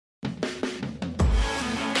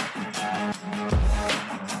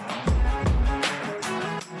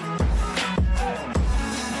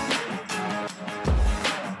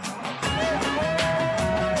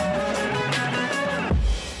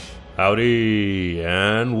Howdy,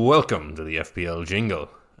 and welcome to the FPL Jingle,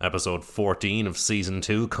 episode 14 of season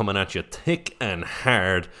 2, coming at you thick and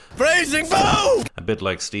hard. Phrasing boom! A bit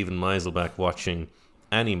like Stephen Meiselbach watching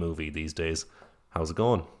any movie these days. How's it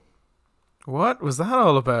going? What was that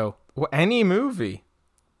all about? Any movie?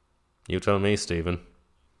 You tell me, Stephen.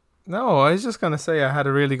 No, I was just going to say I had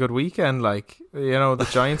a really good weekend. The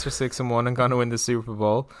Giants are 6-1 and going to win the Super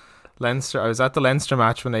Bowl. Leinster, I was at the Leinster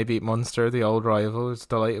match when they beat Munster, the old rival. I was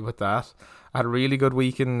delighted with that. I had a really good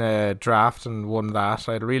week in draft and won that.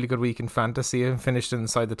 I had a really good week in fantasy and finished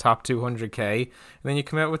inside the top 200k. And then you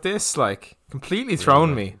come out with this, completely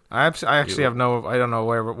thrown me. I actually have I don't know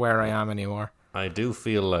where I am anymore. I do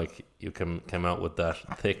feel like you came out with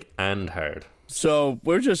that thick and hard. So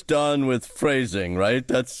we're just done with phrasing, right?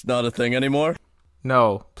 That's not a thing anymore?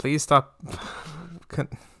 No, please stop.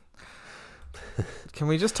 Can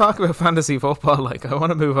we just talk about fantasy football? I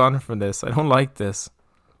want to move on from this. I don't like this.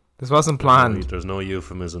 This wasn't planned. There's no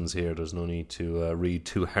euphemisms here. There's no need to read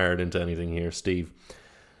too hard into anything here, Steve.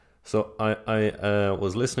 So I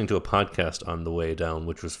was listening to a podcast on the way down,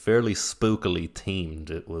 which was fairly spookily themed.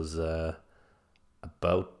 It was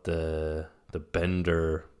about the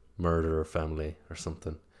Bender murderer family or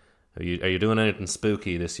something. Are you doing anything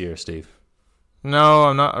spooky this year, Steve? No,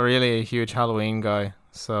 I'm not really a huge Halloween guy,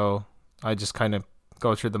 so I just kind of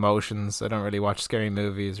go through the motions. I don't really watch scary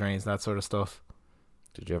movies or any of that sort of stuff.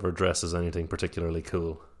 Did you ever dress as anything particularly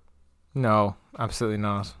cool? No, absolutely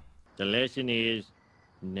not. The lesson is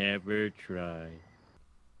never try.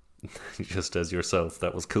 Just as yourself,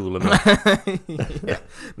 that was cool enough. Yeah.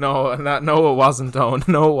 No, it wasn't, Owen.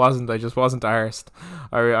 No, it wasn't. I just wasn't arsed.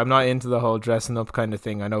 I'm not into the whole dressing up kind of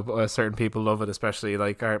thing. I know certain people love it, especially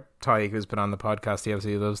like our Ty, who's been on the podcast. He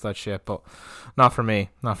obviously loves that shit, but not for me.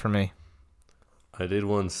 Not for me. I did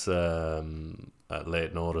once at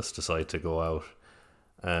late notice decide to go out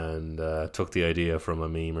and took the idea from a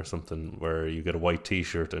meme or something where you get a white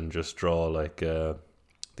t-shirt and just draw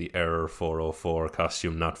the Error 404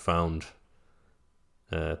 costume not found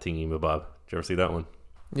thingy mabob. Did you ever see that one?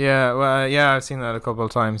 Yeah, well, yeah, I've seen that a couple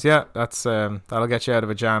of times. Yeah, that's that'll get you out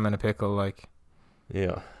of a jam and a pickle,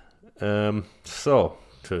 Yeah. So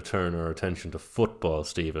to turn our attention to football,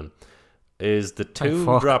 Stephen, is the two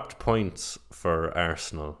dropped points for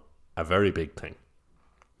Arsenal a very big thing?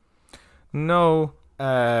 No,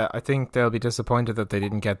 I think they'll be disappointed that they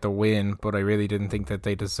didn't get the win, but I really didn't think that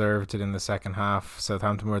they deserved it in the second half.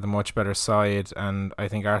 Southampton were the much better side, and I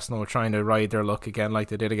think Arsenal were trying to ride their luck again like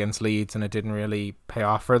they did against Leeds, and it didn't really pay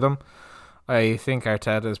off for them. I think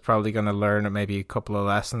Arteta is probably going to learn maybe a couple of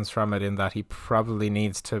lessons from it, in that he probably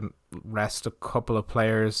needs to rest a couple of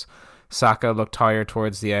players. Saka looked tired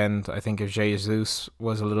towards the end. I think if Jesus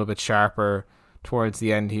was a little bit sharper towards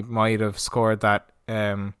the end, he might have scored that.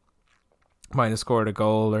 Might have scored a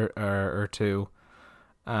goal or two.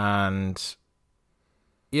 And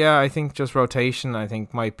yeah, I think just rotation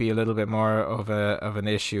might be a little bit more of an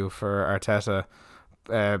issue for Arteta.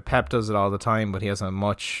 Pep does it all the time, but he has a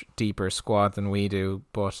much deeper squad than we do.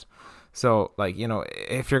 But so,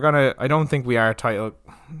 if you're gonna, I don't think we are title.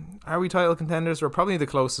 Are we title contenders? We're probably the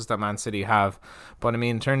closest that Man City have. But I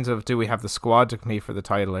mean, in terms of do we have the squad to compete for the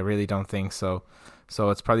title, I really don't think so. So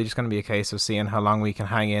it's probably just going to be a case of seeing how long we can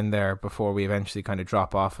hang in there before we eventually kind of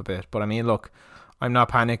drop off a bit. But I mean, look, I'm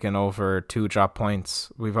not panicking over 2 drop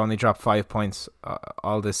points. We've only dropped 5 points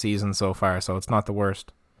all this season so far, so it's not the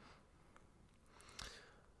worst.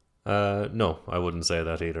 No, I wouldn't say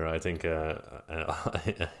that either. I think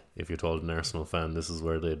if you told an Arsenal fan this is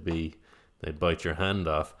where they'd be, they'd bite your hand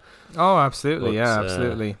off. Oh, absolutely. But,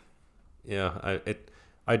 absolutely.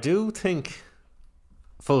 I do think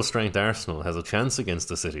full strength Arsenal has a chance against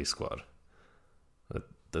the City squad.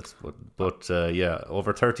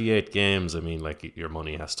 Over 38 games, I mean, your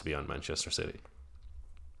money has to be on Manchester City.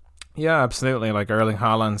 Yeah, absolutely. Erling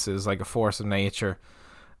Haaland is a force of nature,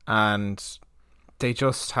 and they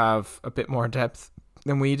just have a bit more depth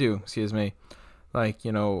than we do. Excuse me. If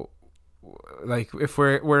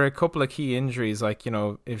we're a couple of key injuries,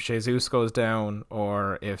 if Jesus goes down,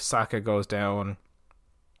 or if Saka goes down,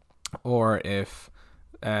 or if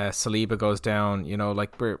Saliba goes down,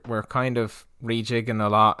 we're kind of rejigging a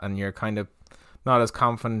lot, and you're kind of not as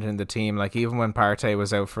confident in the team. Even when Partey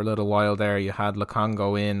was out for a little while there, you had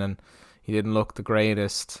Lukongo in, and he didn't look the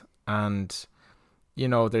greatest, and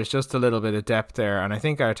there's just a little bit of depth there. And I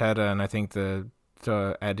think Arteta and I think the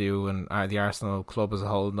Edu and the Arsenal club as a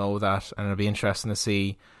whole know that, and it'll be interesting to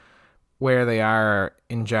see where they are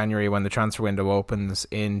in January when the transfer window opens.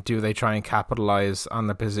 Do they try and capitalise on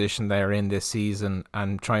the position they're in this season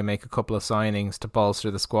and try and make a couple of signings to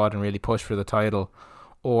bolster the squad and really push for the title,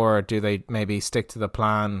 or do they maybe stick to the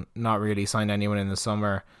plan, not really sign anyone in the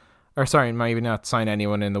summer, or sorry, maybe not sign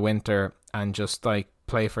anyone in the winter and just like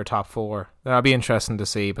play for top 4? That'll be interesting to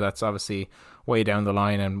see, but that's obviously way down the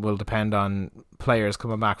line and will depend on players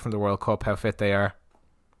coming back from the World Cup, how fit they are.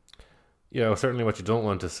 Yeah, well, certainly what you don't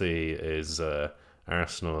want to see is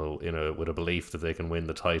Arsenal with a belief that they can win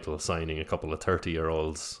the title, signing a couple of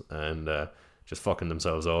 30-year-olds and just fucking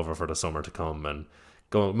themselves over for the summer to come and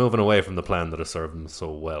moving away from the plan that has served them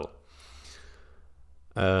so well.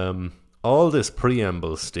 All this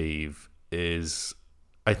preamble, Steve, is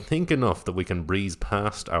I think enough that we can breeze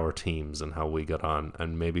past our teams and how we got on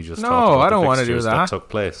and maybe just talk about the fixtures that took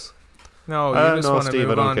place. No, you just want to Steve,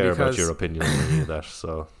 move I don't on care because... about your opinion on any of that.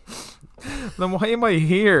 So then why am I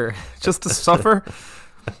here? Just to suffer?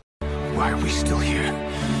 Why are we still here?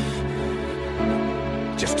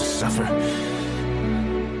 Just to suffer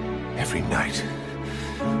every night.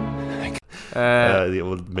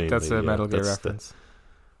 mainly, that's a Metal Gear reference.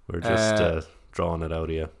 We're just drawing it out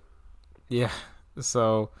of you. Yeah,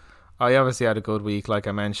 so I obviously had a good week. Like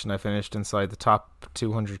I mentioned, I finished inside the top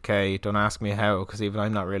 200k. Don't ask me how, because even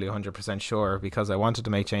I'm not really 100% sure, because I wanted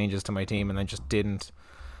to make changes to my team and I just didn't.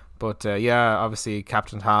 But yeah, obviously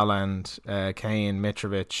captain Haaland, Kane,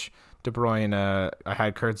 Mitrovic, De Bruyne. I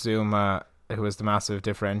had Kurt Zouma, who was the massive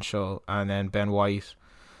differential, and then Ben White.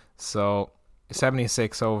 So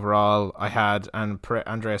 76 overall I had, and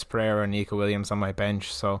Andreas Pereira and Nico Williams on my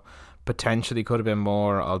bench, so potentially could have been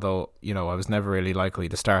more, although I was never really likely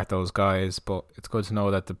to start those guys, but it's good to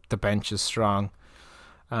know that the bench is strong.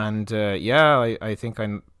 And I think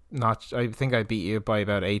I beat you by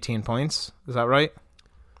about 18 points. Is that right?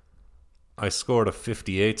 I scored a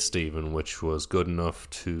 58, Stephen, which was good enough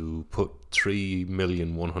to put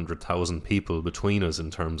 3,100,000 people between us in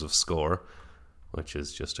terms of score, which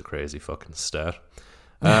is just a crazy fucking stat.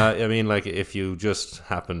 I mean, like, if you just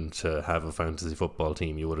happened to have a fantasy football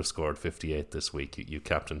team, you would have scored 58 this week. You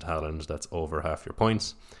captained Haaland, that's over half your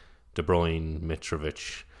points. De Bruyne,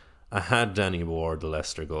 Mitrovic. I had Danny Ward, the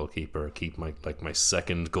Leicester goalkeeper, keep my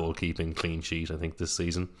second goalkeeping clean sheet, I think, this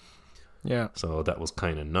season. Yeah. So that was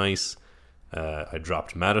kind of nice. I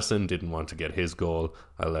dropped Maddison, didn't want to get his goal.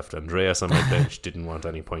 I left Andreas on my bench, didn't want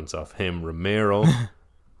any points off him. Romero,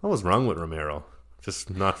 what was wrong with Romero? Just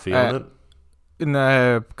not feeling it?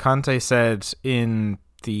 Conte said in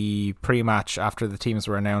the pre-match after the teams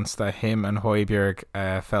were announced that him and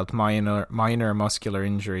Højbjerg felt minor muscular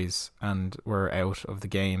injuries and were out of the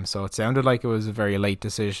game. So it sounded like it was a very late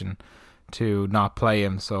decision to not play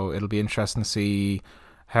him. So it'll be interesting to see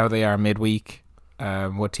how they are midweek.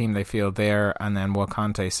 What team they field there, and then what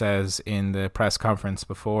Conte says in the press conference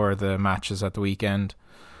before the matches at the weekend,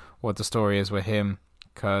 what the story is with him,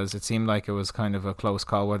 because it seemed like it was kind of a close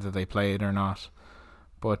call whether they played or not.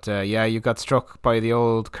 But you got struck by the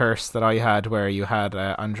old curse that I had, where you had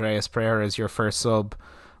Andreas Pereira as your first sub,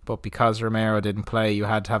 but because Romero didn't play, you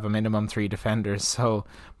had to have a minimum 3 defenders, so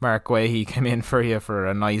Mark Guehi came in for you for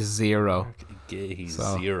a nice 0. Guehi's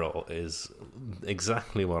 0 is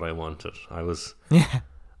exactly what I wanted. I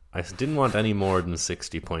didn't want any more than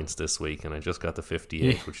 60 points this week, and I just got the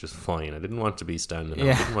 58, which is fine. I didn't want to be standing out.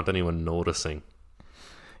 I didn't want anyone noticing.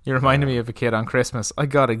 You reminded me of a kid on Christmas. I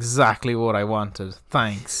got exactly what I wanted.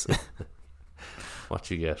 Thanks. What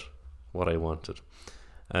you get. What I wanted.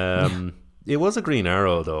 It was a green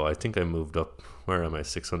arrow, though. I think I moved up. Where am I?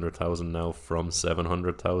 600,000 now from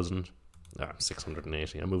 700,000.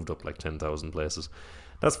 680. I moved up like 10,000 places.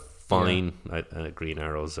 That's fine. Yeah. Green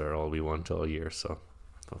arrows are all we want all year, so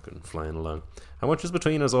fucking flying along. How much is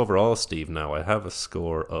between us overall, Steve, now? I have a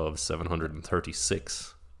score of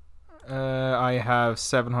 736. I have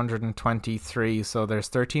 723, so there's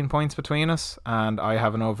 13 points between us, and I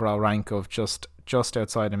have an overall rank of just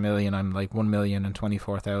outside 1 million. I'm like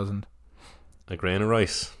 1,024,000. A grain of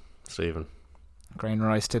rice, Stephen. A grain of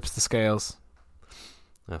rice tips the scales.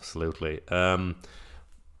 Absolutely.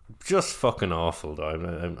 Just fucking awful, though.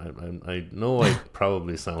 I know I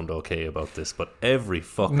probably sound okay about this, but every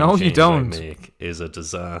fucking change I make is a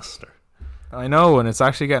disaster. I know, and it's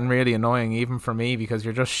actually getting really annoying even for me, because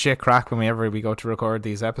you're just shit crack whenever we go to record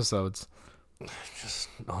these episodes. Just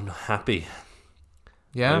unhappy.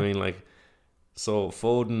 Yeah. I mean, so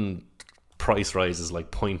Foden price rise is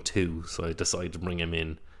 0.2, so I decided to bring him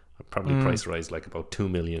in. Probably price rise about 2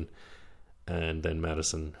 million. And then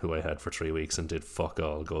Maddison, who I had for 3 weeks and did fuck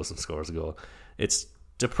all, goes and scores a goal. It's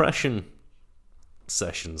depression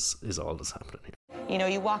sessions is all that's happening here.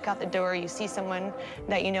 You walk out the door, you see someone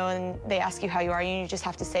that you know, and they ask you how you are, and you just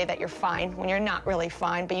have to say that you're fine when you're not really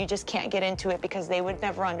fine, but you just can't get into it because they would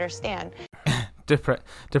never understand.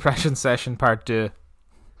 Depression session part 2.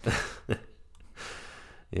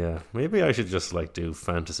 Yeah, maybe I should just like do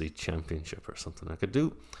fantasy championship or something.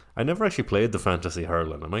 I never actually played the fantasy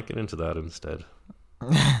hurling. I might get into that instead.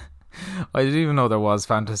 I didn't even know there was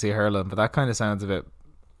fantasy hurling, but that kind of sounds a bit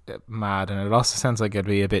mad, and it also sounds like it'd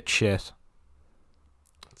be a bit shit.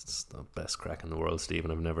 It's the best crack in the world,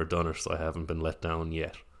 Stephen. I've never done it, so I haven't been let down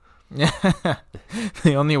yet.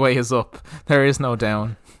 The only way is up. There is no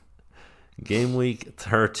down. Game week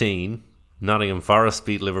 13, Nottingham Forest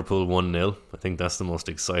beat Liverpool 1-0. I think that's the most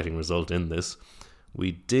exciting result in this.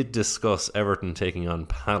 We did discuss Everton taking on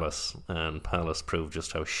Palace, and Palace proved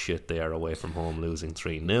just how shit they are away from home, losing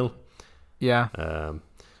 3-0. Yeah. I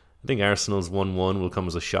think Arsenal's 1-1 will come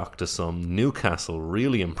as a shock to some. Newcastle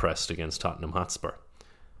really impressed against Tottenham Hotspur.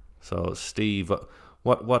 So, Steve,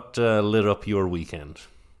 what lit up your weekend?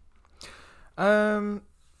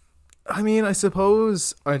 I mean, I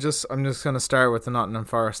suppose I'm just going to start with the Nottingham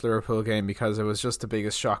Forest Liverpool game because it was just the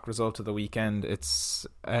biggest shock result of the weekend. It's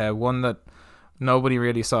one that nobody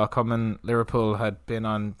really saw coming. Liverpool had been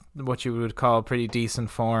on what you would call pretty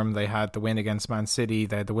decent form. They had the win against Man City.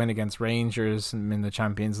 They had the win against Rangers in the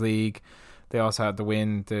Champions League. They also had the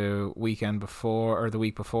win the weekend before, or the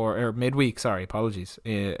week before, or midweek,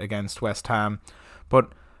 against West Ham.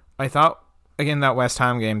 But I thought, again, that West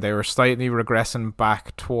Ham game, they were slightly regressing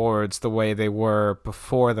back towards the way they were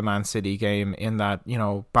before the Man City game, in that, you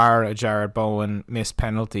know, bar a Jared Bowen missed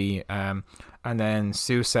penalty, and then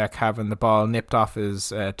Susek having the ball nipped off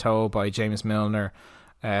his toe by James Milner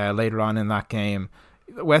later on in that game.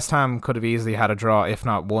 West Ham could have easily had a draw, if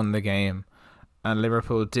not won the game. And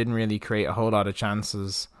Liverpool didn't really create a whole lot of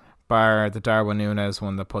chances, bar the Darwin Núñez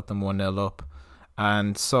one that put them 1-0 up.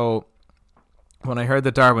 And so when I heard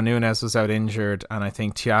that Darwin Núñez was out injured, and I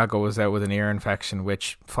think Thiago was out with an ear infection,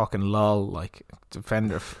 which fucking lol, like,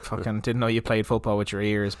 defender fucking didn't know you played football with your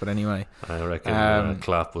ears, but anyway. I reckon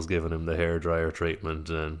Klopp was giving him the hairdryer treatment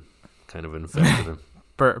and kind of infected him.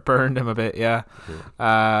 Burned him a bit, yeah.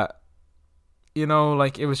 You know,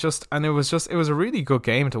 like, it was a really good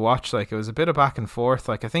game to watch. Like, it was a bit of back and forth.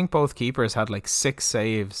 Like, I think both keepers had like 6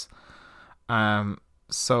 saves.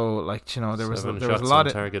 So, like, you know, there was a lot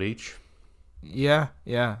of target each. Yeah.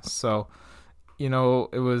 So, you know,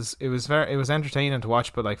 it was entertaining to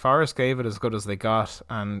watch, but like, Forest gave it as good as they got,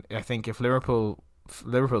 and I think if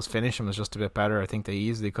Liverpool's finishing was just a bit better, I think they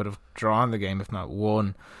easily could have drawn the game, if not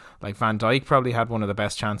won. Like, Van Dijk probably had one of the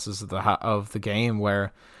best chances of the game,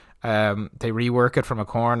 where they rework it from a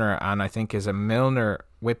corner, and I think as a Milner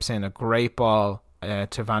whips in a great ball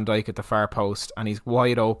to Van Dijk at the far post, and he's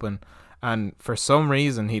wide open, and for some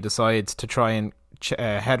reason he decides to try and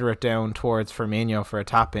header it down towards Firmino for a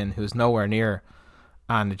tap in, who's nowhere near,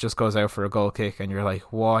 and it just goes out for a goal kick, and you're like,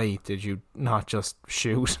 why did you not just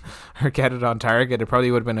shoot or get it on target? It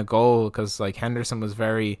probably would have been a goal, because like Henderson was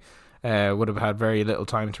would have had very little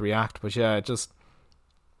time to react. But yeah,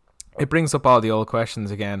 it brings up all the old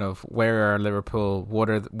questions again of where are Liverpool,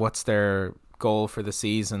 what's their goal for the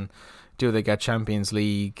season, do they get Champions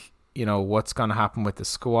League, you know, what's going to happen with the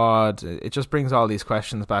squad? It just brings all these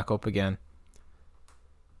questions back up again.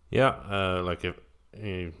 Yeah,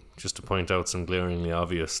 just to point out some glaringly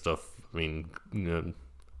obvious stuff. I mean,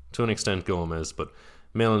 to an extent Gomez, but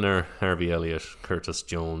Milner, Harvey Elliott, Curtis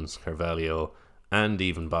Jones, Carvalho, and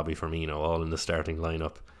even Bobby Firmino all in the starting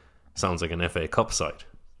lineup. Sounds like an FA Cup side.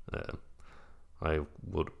 I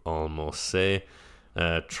would almost say.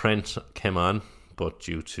 Trent came on, but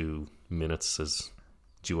due to minutes as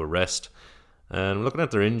due a rest. And looking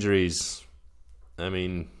at their injuries, I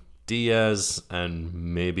mean, Diaz and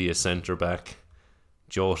maybe a centre back,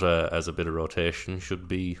 Jota as a bit of rotation should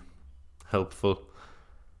be helpful.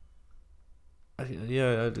 Do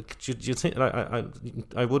you think?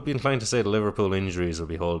 I would be inclined to say the Liverpool injuries will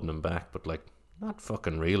be holding them back, but like, not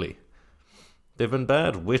fucking really. They've been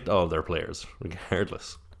bad with all their players,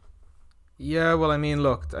 regardless. Yeah, well, I mean,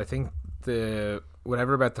 look, I think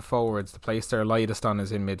whatever about the forwards, the place they're lightest on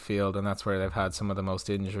is in midfield, and that's where they've had some of the most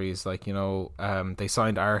injuries. Like, you know, they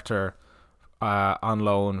signed Arthur on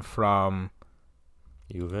loan from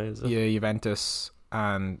Juventus,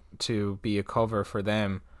 and to be a cover for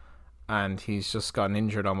them, and he's just gotten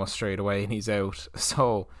injured almost straight away, and he's out.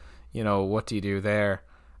 So, you know, what do you do there?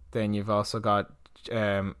 Then you've also got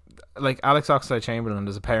like Alex Oxlade-Chamberlain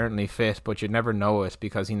is apparently fit, but you'd never know it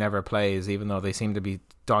because he never plays, even though they seem to be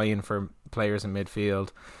dying for players in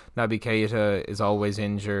midfield. Naby Keita is always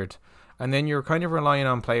injured, and then you're kind of relying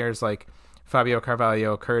on players like Fabio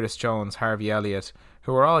Carvalho, Curtis Jones, Harvey Elliott,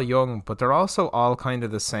 who are all young, but they're also all kind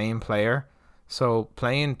of the same player. So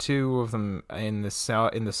playing two of them in the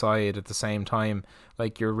side at the same time,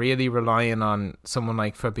 like, you're really relying on someone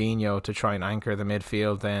like Fabinho to try and anchor the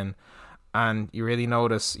midfield then. And you do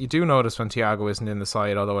notice when Thiago isn't in the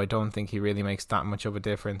side, although I don't think he really makes that much of a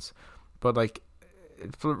difference. But like,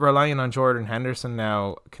 relying on Jordan Henderson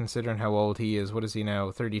now, considering how old he is, what is he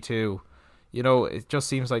now, 32? It just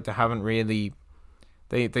seems like they haven't really.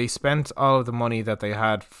 They spent all of the money that they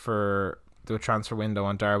had for the transfer window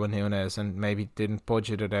on Darwin Núñez and maybe didn't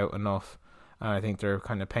budget it out enough. And I think they're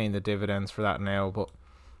kind of paying the dividends for that now. But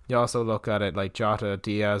you also look at it like Jota,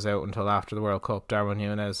 Diaz out until after the World Cup. Darwin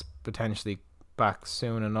Núñez potentially back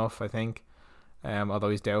soon enough, I think. Although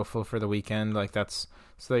he's doubtful for the weekend. Like that's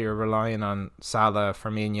so you're relying on Salah,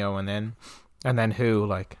 Firmino, and then who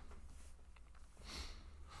like.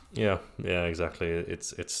 Yeah, exactly.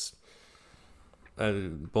 It's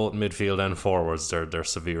both midfield and forwards. They're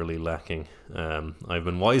severely lacking. I've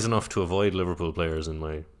been wise enough to avoid Liverpool players in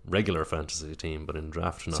my regular fantasy team, but in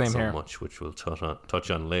draft not Same so here. much, which we'll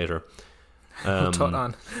touch on later. We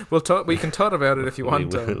can talk about it if you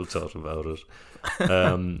want to. We'll talk about it.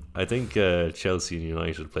 I think Chelsea and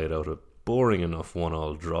United played out a boring enough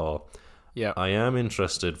 1-1 draw. Yeah, I am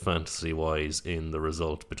interested fantasy wise in the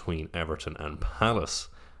result between Everton and Palace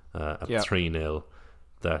at 3-0.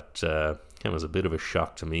 That came as a bit of a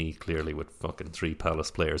shock to me, clearly, with fucking 3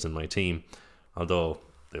 Palace players in my team. Although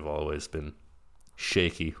they've always been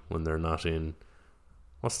shaky when they're not in.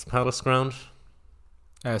 What's the Palace ground?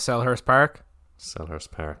 Selhurst Park.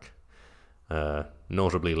 Selhurst Park.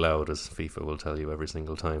 Notably loud, as FIFA will tell you every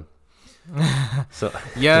single time. So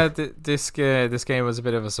yeah, this game was a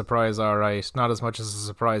bit of a surprise, alright. Not as much as a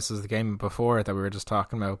surprise as the game before that we were just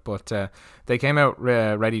talking about, but they came out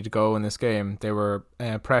ready to go in this game. They were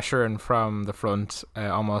pressuring from the front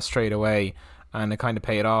almost straight away, and it kind of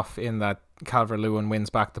paid off in that Calvert-Lewin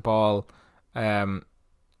wins back the ball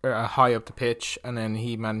high up the pitch, and then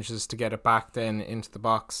he manages to get it back then into the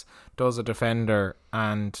box, does a defender,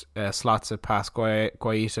 and slots it past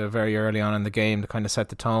Guaita very early on in the game to kind of set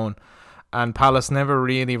the tone. And Palace never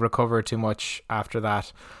really recovered too much after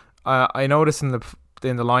that. I noticed in the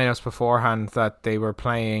lineups beforehand that they were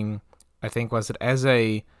playing, I think was it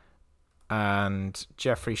Eze and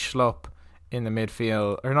Jeffrey Schlupp in the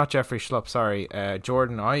midfield, or not Jeffrey Schlupp, sorry,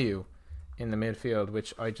 Jordan Ayew in the midfield,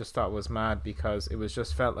 which I just thought was mad because it was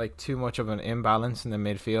just felt like too much of an imbalance in the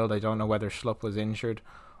midfield. I don't know whether Schlupp was injured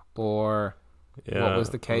or what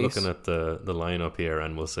was the case. Looking at the lineup here,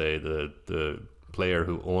 and we'll say the player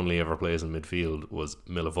who only ever plays in midfield was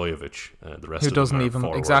Milivojevic. The rest who of doesn't them are even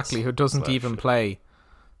forwards exactly who doesn't even play.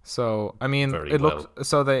 So I mean, Very it well.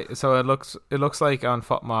 looks like on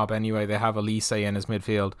FotMob anyway. They have Elise in his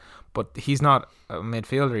midfield, but he's not a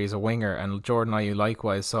midfielder. He's a winger, and Jordan Ayew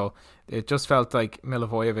likewise. So it just felt like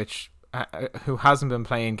Milivojevic, who hasn't been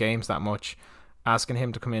playing games that much, asking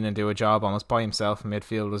him to come in and do a job almost by himself in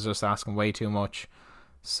midfield was just asking way too much.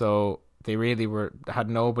 So they really had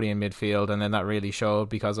nobody in midfield, and then that really showed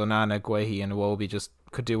because Onana, Guehi and Iwobi just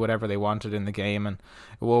could do whatever they wanted in the game, and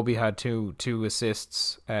Iwobi had two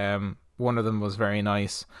assists. One of them was very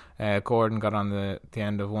nice. Gordon got on the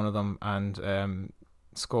end of one of them and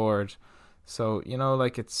scored. So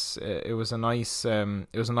it was a nice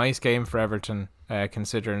game for Everton,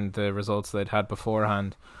 considering the results they'd had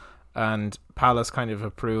beforehand, and Palace kind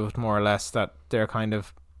of proved more or less that they're kind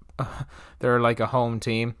of they're like a home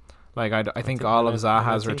team. Like I think all of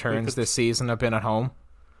Zaha's returns this season have been at home.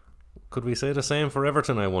 Could we say the same for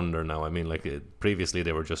Everton, I wonder now? I mean, previously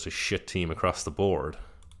they were just a shit team across the board.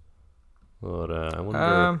 But I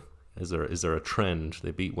wonder, is there a trend?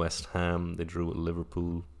 They beat West Ham, they drew with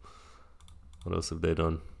Liverpool. What else have they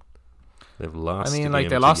done? They've lost. I mean, a game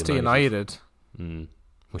they lost to United.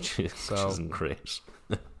 Which isn't great.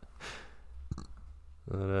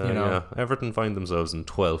 Everton find themselves in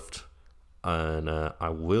 12th. And I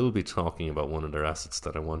will be talking about one of their assets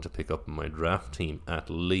that I want to pick up in my draft team at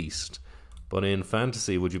least. But in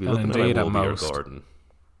fantasy, would you be looking at Iwobi or Gordon?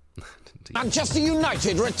 Manchester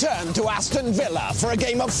United return to Aston Villa for a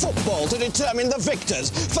game of football to determine the victors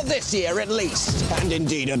for this year at least, and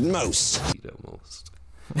indeed at most.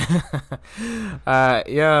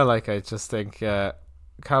 I just think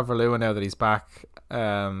Calvert-Lewin, now that he's back,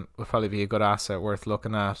 would probably be a good asset worth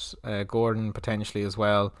looking at. Gordon potentially as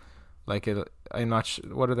well. I'm not sure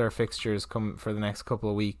what are their fixtures come for the next couple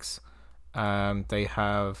of weeks. They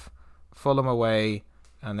have Fulham away,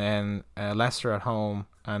 and then Leicester at home,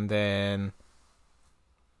 and then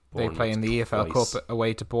they play in the EFL Cup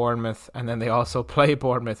away to Bournemouth, and then they also play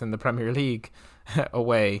Bournemouth in the Premier League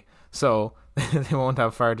away. So they won't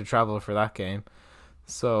have far to travel for that game.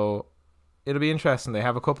 So it'll be interesting. They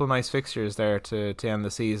have a couple of nice fixtures there to end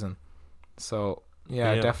the season. So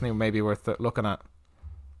definitely maybe worth looking at.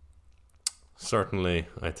 Certainly,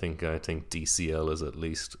 I think DCL is at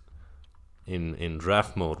least in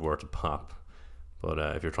draft mode were to pop. But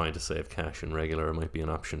if you're trying to save cash in regular, it might be an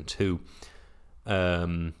option too.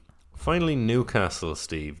 Finally, Newcastle,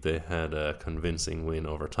 Steve. They had a convincing win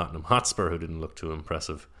over Tottenham Hotspur, who didn't look too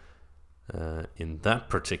impressive in that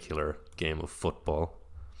particular game of football.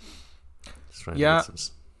 Yeah.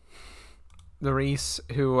 The Reese,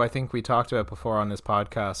 who I think we talked about before on this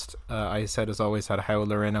podcast, I said has always had a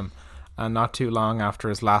howler in him. And not too long after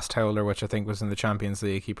his last howler, which I think was in the Champions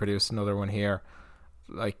League, he produced another one here.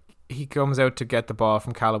 Like, he comes out to get the ball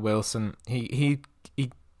from Callum Wilson. He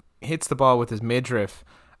hits the ball with his midriff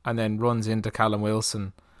and then runs into Callum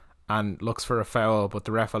Wilson and looks for a foul, but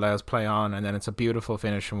the ref allows play on, and then it's a beautiful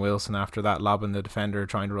finish from Wilson after that, lobbing the defender,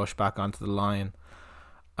 trying to rush back onto the line.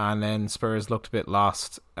 And then Spurs looked a bit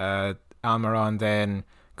lost. Almiron then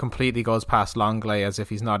completely goes past Longley as if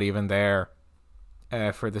he's not even there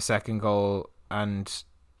for the second goal, and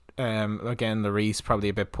again Lloris, probably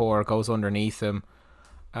a bit poor, goes underneath him,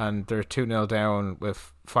 and they're 2-0 down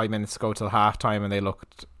with 5 minutes to go till half time, and they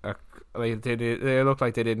looked they looked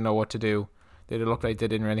like they didn't know what to do. They looked like they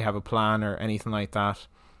didn't really have a plan or anything like that.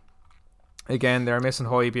 Again, they're missing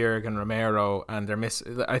Højbjerg and Romero, and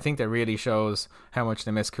I think that really shows how much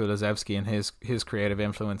they miss Kulusevski and his creative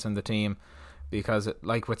influence in the team, because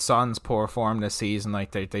like with Son's poor form this season,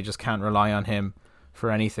 like they just can't rely on him for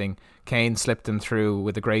anything. Kane slipped them through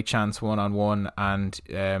with a great chance 1-on-1,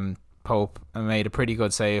 and Pope made a pretty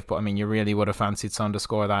good save, but I mean, you really would have fancied Son to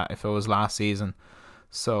score that if it was last season.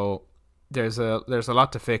 So there's a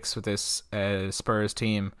lot to fix with this Spurs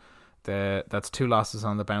team. That's 2 losses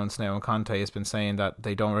on the bounce now, and Conte has been saying that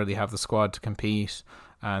they don't really have the squad to compete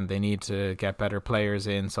and they need to get better players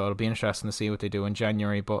in, so it'll be interesting to see what they do in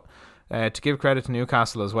January. But to give credit to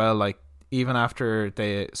Newcastle as well, like, even after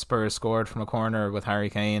the Spurs scored from a corner with Harry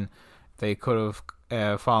Kane, they could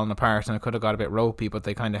have fallen apart and it could have got a bit ropey, but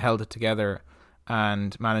they kind of held it together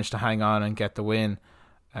and managed to hang on and get the win.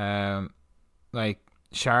 Like,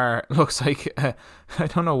 Schär looks like I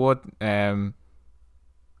don't know what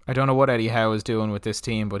Eddie Howe is doing with this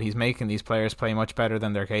team, but he's making these players play much better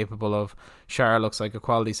than they're capable of. Schär looks like a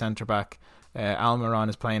quality centre back. Almiron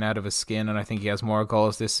is playing out of his skin, and I think he has more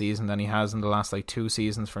goals this season than he has in the last 2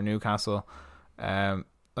 seasons for Newcastle.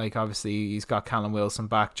 Like, obviously he's got Callum Wilson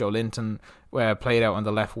back. Joe Linton played out on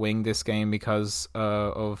the left wing this game because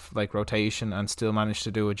of like rotation, and still managed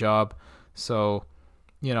to do a job. So,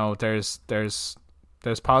 you know, there's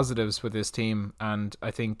positives with this team, and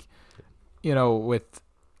I think, you know,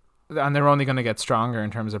 and they're only going to get stronger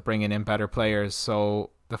in terms of bringing in better players. So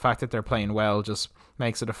the fact that they're playing well just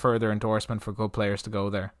makes it a further endorsement for good players to go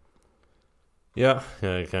there. Yeah,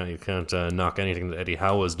 you can't knock anything that Eddie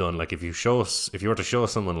Howe has done. Like, if you were to show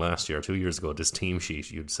someone last year, 2 years ago, this team sheet,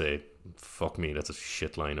 you'd say, fuck me, that's a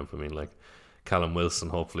shit lineup. I mean, like, Callum Wilson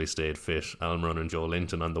hopefully stayed fit. Almiron and Joe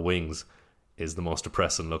Linton on the wings is the most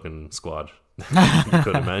depressing looking squad you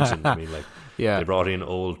could imagine. I mean, like, yeah. They brought in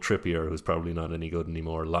old Trippier, who's probably not any good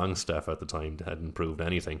anymore. Longstaff at the time hadn't proved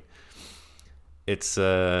anything. It's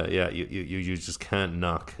you just can't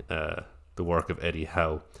knock the work of Eddie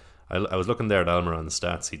Howe. I was looking there at Almiron's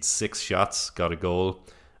stats. He'd 6 shots, got a goal,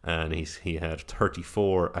 and he had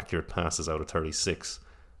 34 accurate passes out of 36.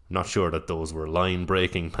 I'm not sure that those were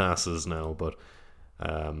line-breaking passes now, but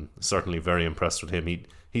certainly very impressed with him.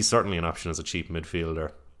 He's certainly an option as a cheap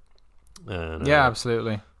midfielder. And, yeah,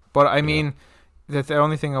 absolutely. But I mean, the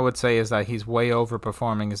only thing I would say is that he's way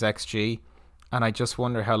overperforming his XG, and I just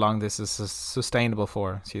wonder how long this is sustainable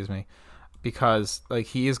for. Excuse me, because like,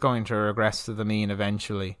 he is going to regress to the mean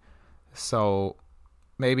eventually. So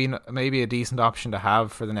maybe a decent option to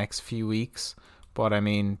have for the next few weeks. But I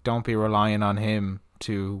mean, don't be relying on him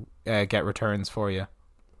to get returns for you.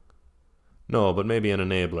 No, but maybe an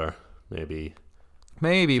enabler, maybe.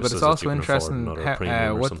 But it's also interesting.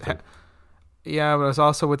 Yeah, but it's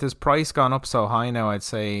also, with his price gone up so high now, I'd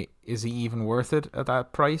say, is he even worth it at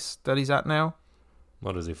that price that he's at now?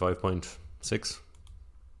 What is he, 5.6?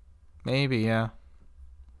 Maybe, yeah.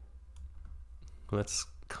 Let's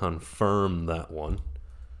confirm that one.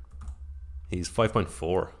 He's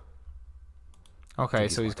 5.4. Okay,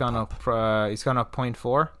 so he's gone up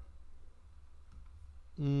 0.4?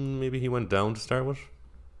 Maybe he went down to start with?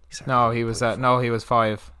 He was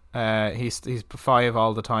 5. He's 5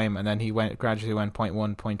 all the time, and then he gradually went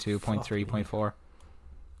 0.1, 0.2, 0.3, 0.4.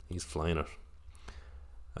 He's flying it.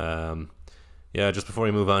 Just before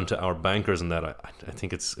we move on to our bankers and that, I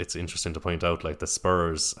think it's interesting to point out, like, the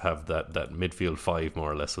Spurs have that midfield 5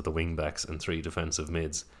 more or less with the wing backs and 3 defensive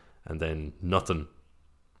mids, and then nothing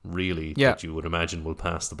really that you would imagine will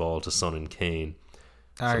pass the ball to Son and Kane.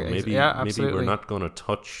 So maybe we're not going to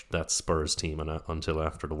touch that Spurs team until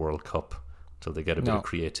after the World Cup. till they get a bit of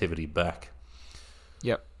creativity back.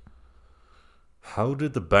 Yep. How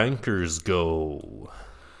did the bankers go?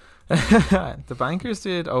 The bankers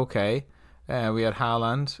did okay. We had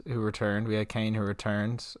Haaland, who returned. We had Kane, who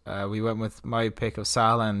returned. We went with my pick of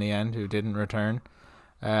Salah in the end, who didn't return.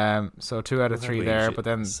 So 2 out of 3 there. But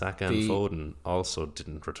then Saka and Foden also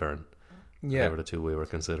didn't return. Yeah. They were the 2 we were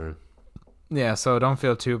considering. Yeah, so don't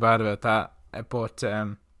feel too bad about that. But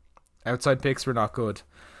outside picks were not good.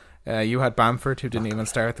 You had Bamford, who didn't even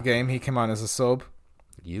start the game. He came on as a sub.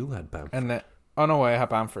 You had Bamford. And oh no, I had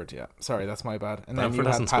Bamford. Yeah, sorry, that's my bad. And Bamford then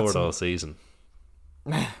you hasn't had scored all season.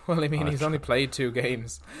 Well, I mean, he's only played 2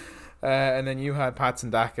 games. And then you had Patson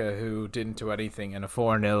Daka, who didn't do anything in a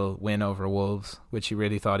 4-0 win over Wolves, which he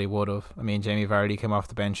really thought he would have. I mean, Jamie Vardy came off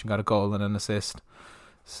the bench and got a goal and an assist.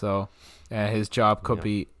 So his job could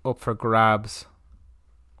be up for grabs.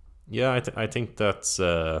 Yeah, I think that's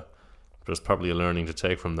there's probably a learning to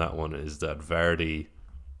take from that one, is that Vardy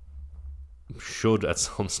should at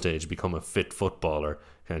some stage become a fit footballer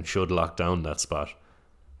and should lock down that spot.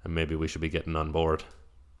 And maybe we should be getting on board.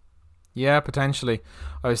 Yeah, potentially.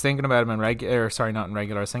 I was thinking about him in regular. Sorry, not in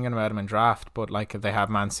regular. I was thinking about him in draft, but like they have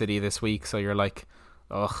Man City this week, so you're like,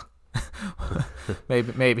 ugh,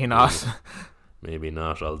 maybe not. Maybe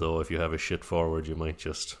not. Although if you have a shit forward, you might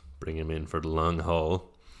just bring him in for the long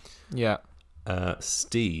haul. Yeah.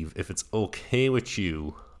 Steve, if it's okay with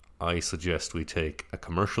you, I suggest we take a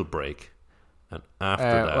commercial break, and after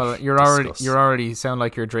that, well, you're already sound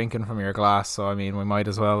like you're drinking from your glass, so I mean, we might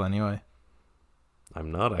as well anyway. I'm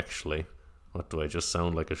not actually. What, do I just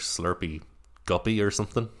sound like a slurpy guppy or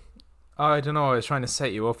something? Oh, I don't know. I was trying to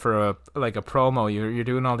set you up for a promo. You're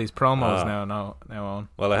doing all these promos now, Owen.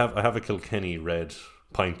 Well, I have a Kilkenny red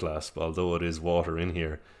pint glass, but although it is water in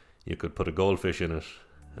here, you could put a goldfish in it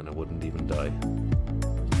and it wouldn't even die.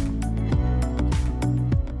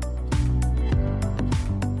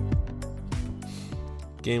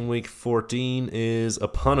 Game week 14 is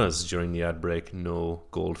upon us. During the ad break, no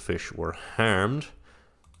goldfish were harmed.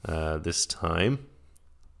 This time,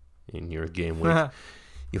 in your game week,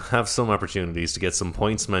 you have some opportunities to get some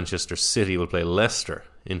points. Manchester City will play Leicester.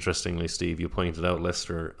 Interestingly, Steve, you pointed out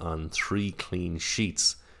Leicester on 3 clean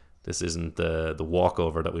sheets. This isn't the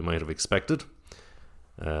walkover that we might have expected.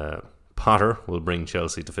 Potter will bring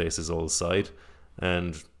Chelsea to face his old side,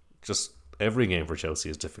 and just every game for Chelsea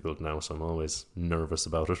is difficult now, so I'm always nervous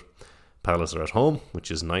about it. Palace are at home, which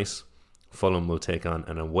is nice. Fulham will take on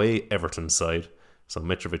an away Everton side, so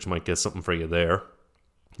Mitrovic might get something for you there.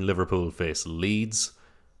 Liverpool face Leeds,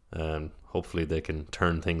 and hopefully they can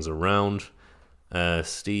turn things around.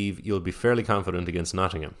 Steve, you'll be fairly confident against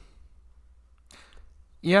Nottingham.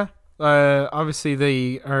 Yeah, obviously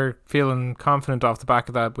they are feeling confident off the back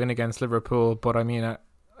of that win against Liverpool, but I mean,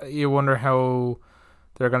 you wonder how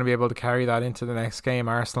they're going to be able to carry that into the next game.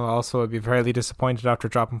 Arsenal also would be fairly disappointed after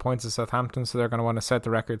dropping points at Southampton, so they're going to want to set the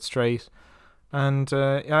record straight. And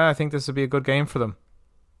yeah, I think this would be a good game for them.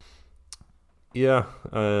 Yeah,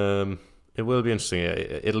 it will be interesting.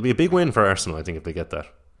 It'll be a big win for Arsenal, I think, if they get that.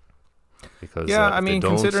 Because yeah, I mean,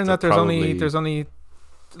 considering that there's only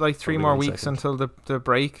like 3 more weeks second until the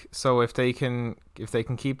break, so if they can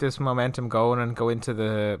keep this momentum going and go into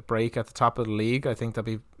the break at the top of the league, I think they'll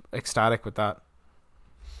be ecstatic with that.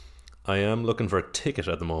 I am looking for a ticket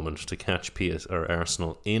at the moment to catch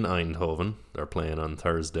Arsenal in Eindhoven. They're playing on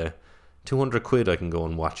Thursday. 200 quid I can go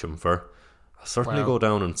and watch them for. I'll certainly go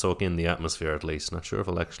down and soak in the atmosphere at least. Not sure if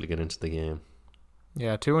I'll actually get into the game.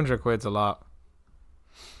 Yeah, 200 quid's a lot.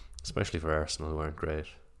 Especially for Arsenal, who aren't great.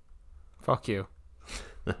 Fuck you.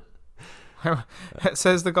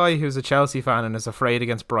 Says the guy who's a Chelsea fan and is afraid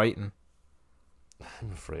against Brighton.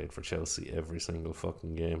 I'm afraid for Chelsea every single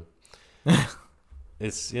fucking game.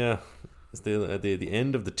 It's the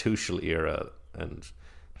end of the Tuchel era, and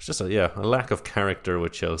there's just a lack of character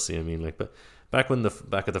with Chelsea. I mean, like, but back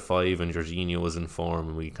at the 5 and Jorginho was in form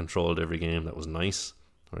and we controlled every game, that was nice.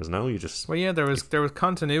 Whereas now you just there was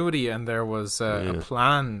continuity and there was a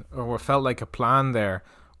plan, or what felt like a plan there,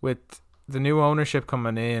 with the new ownership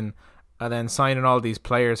coming in and then signing all these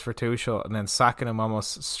players for Tuchel and then sacking him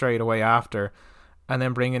almost straight away after. And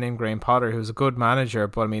then bringing in Graham Potter, who's a good manager,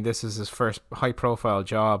 but I mean, this is his first high-profile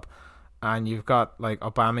job. And you've got like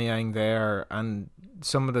Aubameyang there, and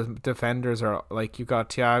some of the defenders are like, you got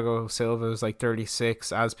Thiago Silva's like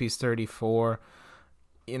 36, Azpi's 34.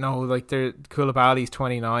 You know, like Koulibaly's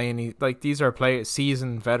 29. These are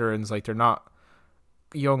seasoned veterans. Like, they're not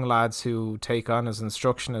young lads who take on his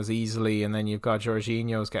instruction as easily. And then you've got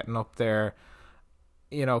Jorginho's getting up there.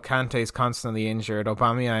 You know, Kante's constantly injured.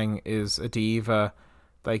 Aubameyang is a diva.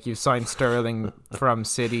 Like, you've signed Sterling from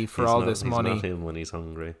City for all this money. He's not him when he's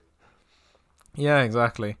hungry. Yeah,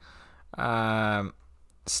 exactly.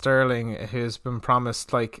 Sterling, who's been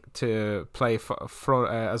promised like to play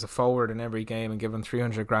as a forward in every game and given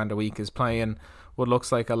 300 grand a week, is playing what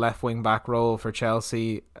looks like a left wing back role for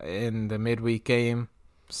Chelsea in the midweek game.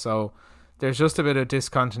 So there's just a bit of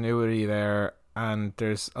discontinuity there, and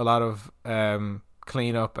there's a lot of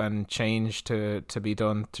clean up and change to be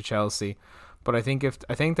done to Chelsea. But I think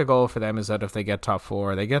the goal for them is that if they get top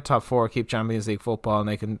four, keep Champions League football, and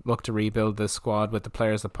they can look to rebuild this squad with the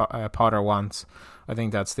players that Potter wants. I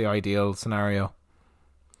think that's the ideal scenario.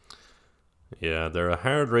 Yeah, they're a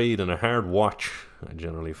hard read and a hard watch, I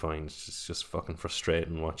generally find. It's just fucking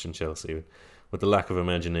frustrating watching Chelsea with the lack of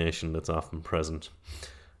imagination that's often present.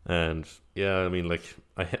 And yeah, I mean, like,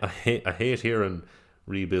 I hate hearing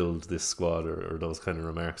rebuild this squad or those kind of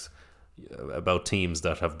remarks about teams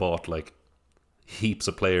that have bought like heaps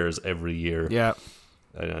of players every year. Yeah,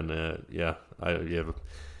 and I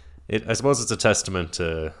suppose it's a testament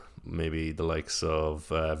to maybe the likes of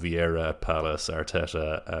Vieira at Palace,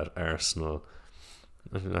 Arteta at Arsenal.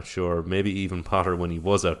 I'm not sure. Maybe even Potter when he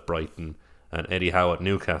was at Brighton, and Eddie Howe at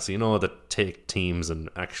Newcastle. You know, that take teams and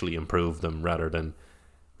actually improve them rather than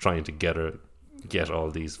trying to get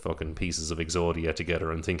all these fucking pieces of exodia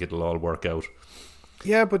together and think it'll all work out.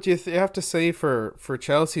 Yeah, but you have to say for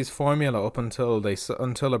Chelsea's formula up until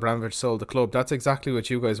Abramovich sold the club, that's exactly what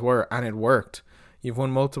you guys were, and it worked. You've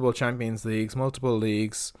won multiple Champions Leagues, multiple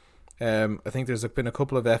leagues. I think there's been a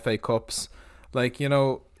couple of FA Cups. Like, you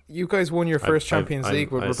know, you guys won your first Champions League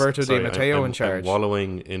with Roberto Di Matteo in charge. I'm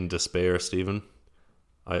wallowing in despair, Stephen.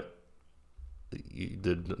 Don't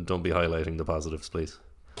be highlighting the positives, please.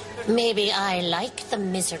 Maybe I like the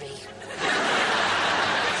misery.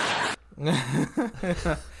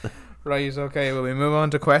 Right, okay, well, we move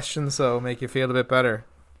on to questions, so make you feel a bit better.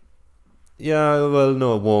 Yeah, well,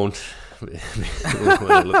 no, it won't.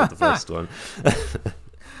 When I look at the first one.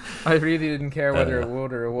 I really didn't care whether it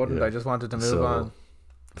would or it wouldn't. Yeah. I just wanted to move on.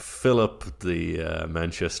 Philip, the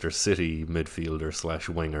Manchester City midfielder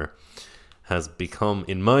 / winger, has become,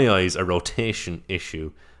 in my eyes, a rotation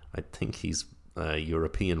issue. I think he's a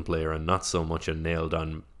European player and not so much a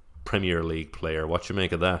nailed-on Premier League player. What you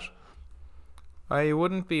make of that? I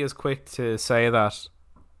wouldn't be as quick to say that.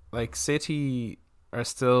 Like, City are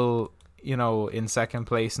still, you know, in second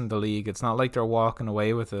place in the league. It's not like they're walking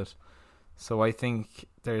away with it. So I think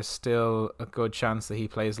there's still a good chance that he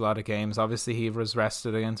plays a lot of games. Obviously, he was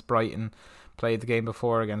rested against Brighton, played the game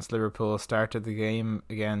before against Liverpool, started the game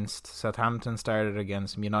against Southampton, started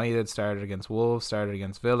against United, started against Wolves, started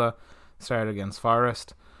against Villa, started against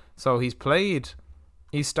Forest. So he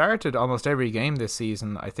started almost every game this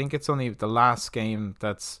season. I think it's only the last game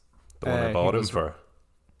that's the one I bought him for.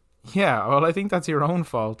 Yeah, well, I think that's your own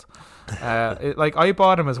fault. Like, I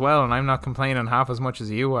bought him as well, and I'm not complaining half as much as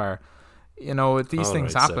you are. You know, these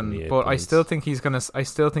things happen, but I still think he's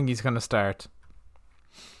gonna start.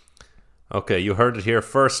 Okay, you heard it here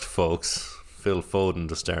first, folks. Phil Foden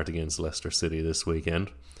to start against Leicester City this weekend.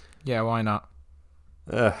 Yeah, why not?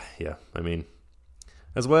 Yeah, I mean,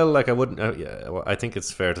 as well, like, I wouldn't. I think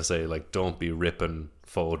it's fair to say, like, don't be ripping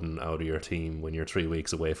Foden out of your team when you're 3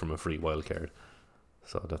 weeks away from a free wild card.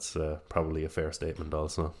 So that's probably a fair statement,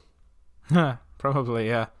 also. Probably,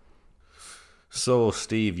 yeah. So,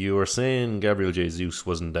 Steve, you were saying Gabriel Jesus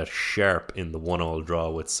wasn't that sharp in the 1-1 draw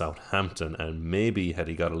with Southampton, and maybe had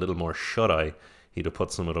he got a little more shut-eye, he'd have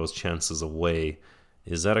put some of those chances away.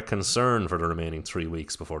 Is that a concern for the remaining 3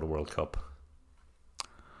 weeks before the World Cup?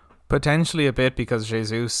 Potentially a bit, because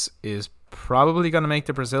Jesus is probably going to make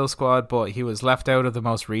the Brazil squad, but he was left out of the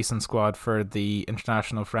most recent squad for the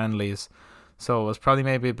international friendlies. So it was probably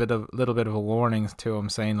maybe a little bit of a warning to him,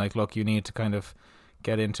 saying, like, look, you need to kind of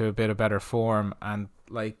get into a bit of better form. And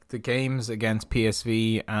like, the games against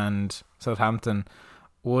PSV and Southampton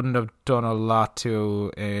wouldn't have done a lot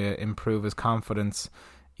to improve his confidence.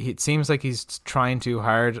 It seems like he's trying too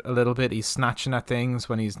hard a little bit. He's snatching at things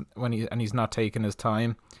when he's not taking his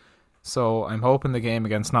time. So I'm hoping the game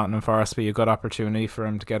against Nottingham Forest will be a good opportunity for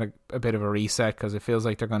him to get a bit of a reset, because it feels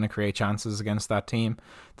like they're going to create chances against that team.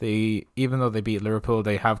 Even though they beat Liverpool,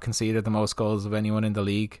 they have conceded the most goals of anyone in the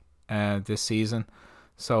league this season.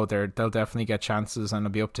 So they'll definitely get chances, and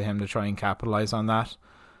it'll be up to him to try and capitalise on that.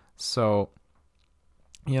 So,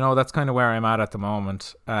 you know, that's kind of where I'm at the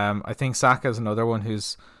moment. I think Saka's another one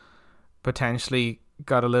who's potentially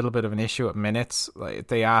got a little bit of an issue at minutes. Like,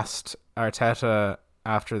 they asked Arteta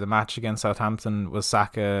after the match against Southampton, was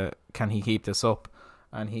Saka, can he keep this up?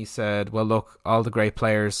 And he said, well, look, all the great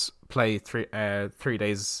players play every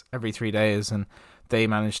 3 days, and they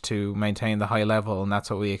managed to maintain the high level, and that's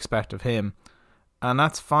what we expect of him. And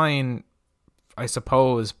that's fine, I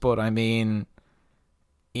suppose, but I mean,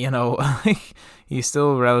 like, he's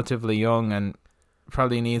still relatively young and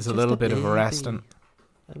probably needs a little bit of a rest. And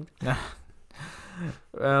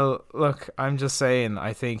well, look, I'm just saying,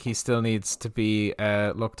 I think he still needs to be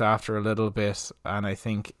looked after a little bit, and I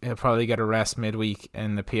think he'll probably get a rest midweek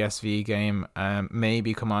in the PSV game,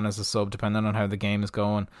 maybe come on as a sub depending on how the game is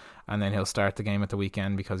going, and then he'll start the game at the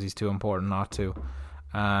weekend because he's too important not to.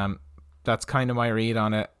 That's kind of my read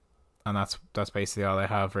on it, and that's basically all I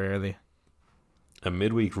have, really. A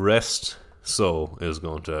midweek rest is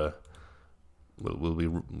going to...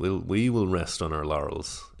 We will rest on our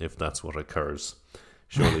laurels if that's what occurs.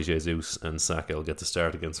 Surely Jesus and Saka will get to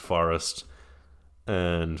start against Forest,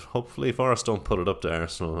 and hopefully Forest don't put it up to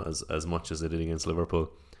Arsenal as much as they did against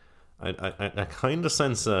Liverpool. I kind of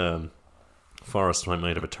sense Forest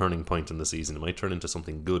might have a turning point in the season. It might turn into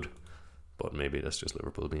something good, but maybe that's just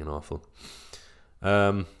Liverpool being awful.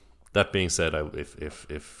 That being said,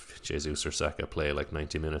 if Jesus or Saka play like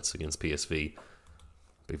 90 minutes against PSV,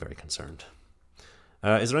 I'd be very concerned.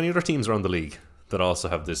 Is there any other teams around the league that also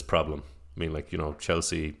have this problem? I mean, like,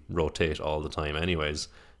 Chelsea rotate all the time anyways.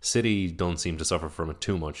 City don't seem to suffer from it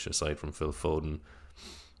too much, aside from Phil Foden.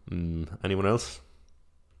 Anyone else?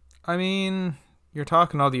 I mean, you're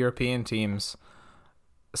talking all the European teams.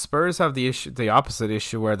 Spurs have the opposite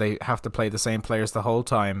issue where they have to play the same players the whole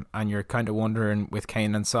time, and you're kind of wondering with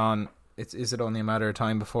Kane and Son, is it only a matter of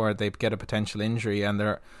time before they get a potential injury? And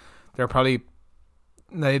they're probably...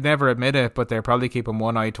 They never admit it, but they're probably keeping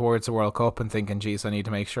one eye towards the World Cup and thinking, geez, I need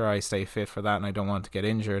to make sure I stay fit for that and I don't want to get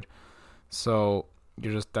injured. So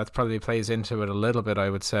that probably plays into it a little bit, I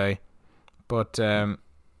would say. But in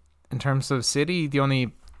terms of City, the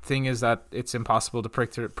only thing is that it's impossible to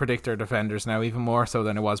predict their defenders now, even more so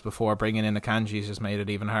than it was before. Bringing in Akanji's just made it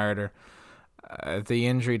even harder. The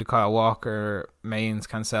injury to Kyle Walker, Mains,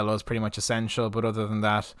 Cancelo is pretty much essential, but other than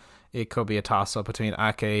that, it could be a toss-up between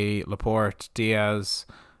Ake, Laporte, Diaz,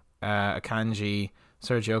 Akanji,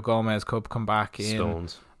 Sergio Gomez could come back in.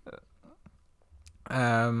 Stones.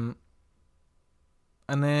 And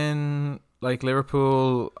then, like,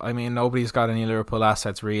 Liverpool, I mean, nobody's got any Liverpool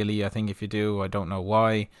assets, really. I think if you do, I don't know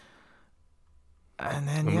why. And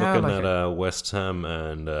then, I'm looking at West Ham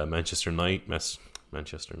and Manchester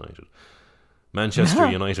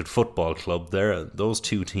United Football Club. Those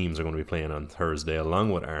two teams are going to be playing on Thursday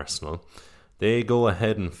along with Arsenal. They go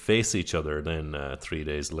ahead and face each other then 3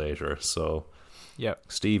 days later. So, yeah,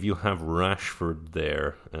 Steve, you have Rashford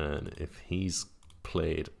there, and if he's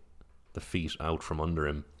played the feet out from under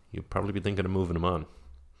him, you'd probably be thinking of moving him on.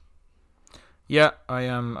 Yeah, I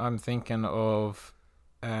am. I'm thinking of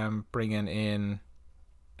bringing in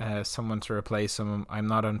someone to replace him. I'm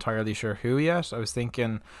not entirely sure who yet. I was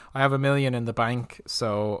thinking I have $1 million in the bank,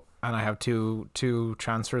 and I have two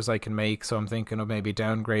transfers I can make. So I'm thinking of maybe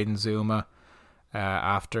downgrading Zuma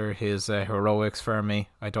after his heroics for me.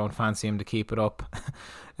 I don't fancy him to keep it up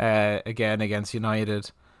again against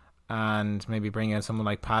United, and maybe bring in someone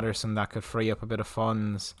like Patterson that could free up a bit of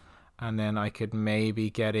funds, and then I could maybe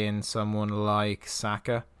get in someone like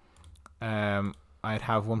Saka. I'd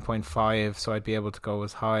have 1.5, so I'd be able to go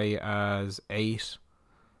as high as 8.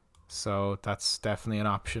 So that's definitely an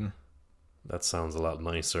option. That sounds a lot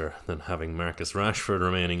nicer than having Marcus Rashford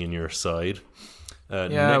remaining in your side. My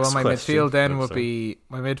midfield then would be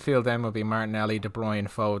Martinelli, De Bruyne,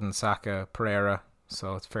 Foden, Saka, Pereira.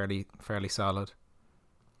 So it's fairly solid.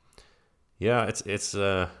 Yeah, it's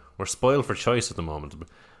we're spoiled for choice at the moment.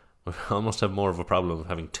 We almost have more of a problem of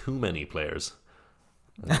having too many players.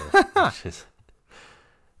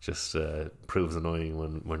 Just proves annoying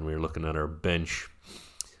when we're looking at our bench.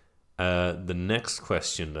 The next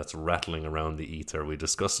question that's rattling around the ether, we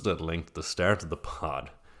discussed it at length at the start of the pod.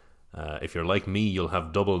 If you're like me, you'll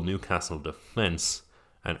have double Newcastle defence.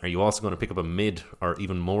 And are you also going to pick up a mid or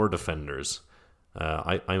even more defenders?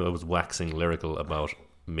 I was waxing lyrical about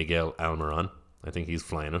Miguel Almiron. I think he's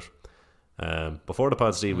flying it. Before the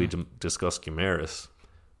pod, Steve, we discussed Guimaraes.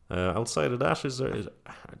 Outside of that,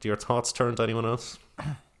 do your thoughts turn to anyone else?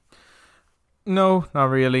 No,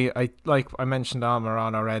 not really. I mentioned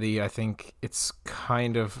Almiron already. I think it's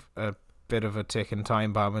kind of a bit of a ticking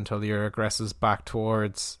time bomb until the year regresses back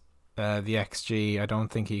towards the XG. I don't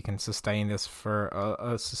think he can sustain this for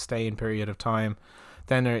a sustained period of time.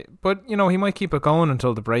 But he might keep it going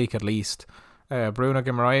until the break at least. Bruno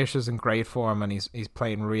Guimaraes is in great form and he's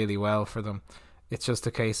playing really well for them. It's just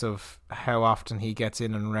a case of how often he gets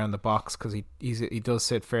in and around the box, because he does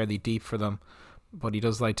sit fairly deep for them, but he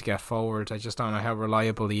does like to get forward. I just don't know how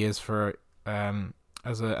reliable he is for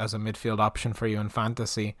as a midfield option for you in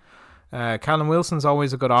fantasy. Callum Wilson's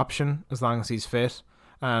always a good option as long as he's fit.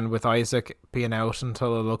 and with Isaac being out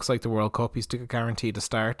until it looks like the World Cup, he's guaranteed to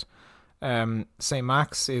start. St.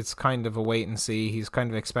 Max is kind of a wait and see. He's kind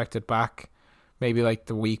of expected back maybe like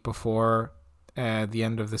the week before the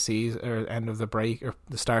end of the season, or end of the break, or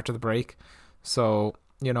the start of the break. So,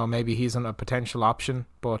 maybe he's a potential option.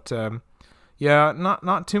 But yeah,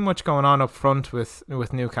 not too much going on up front with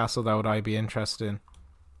Newcastle that would I be interested in.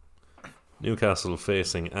 Newcastle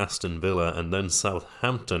facing Aston Villa and then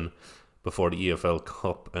Southampton before the EFL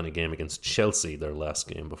Cup, and a game against Chelsea, their last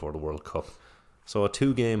game before the World Cup. So a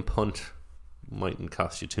 2-game punt mightn't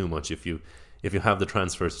cost you too much if you have the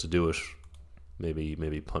transfers to do it.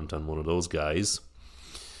 Maybe punt on one of those guys.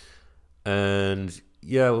 And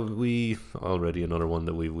yeah, we already, another one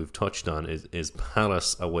that we've touched on is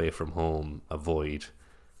Palace away from home, avoid.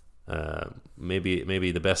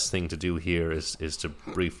 Maybe the best thing to do here is to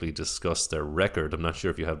briefly discuss their record. I'm not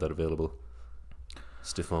sure if you have that available,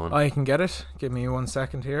 Stefan. I can get it. Give me 1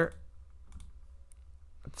 second here.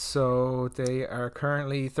 So they are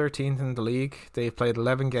currently 13th in the league. They've played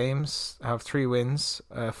 11 games, have 3 wins,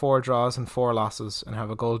 4 draws and 4 losses, and have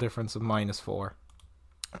a goal difference of -4.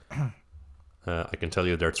 I can tell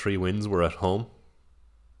you their 3 wins were at home.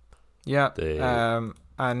 Yeah,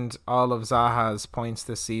 and all of Zaha's points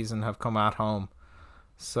this season have come at home.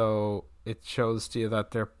 So it shows to you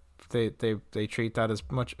that they treat that as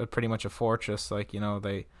pretty much a fortress. Like,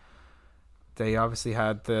 they obviously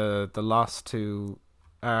had the loss to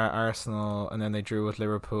Arsenal, and then they drew with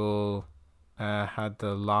Liverpool, had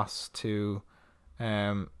the loss to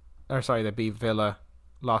they beat Villa,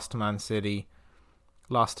 lost to Man City,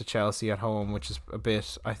 lost to Chelsea at home, which is a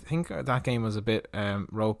bit, I think that game was a bit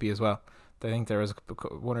ropey as well. I think there was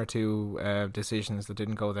 1 or 2 decisions that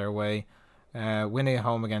didn't go their way. Winning at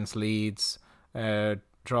home against Leeds,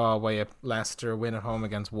 draw away at Leicester, win at home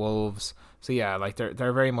against Wolves. So yeah, like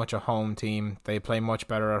they're very much a home team. They play much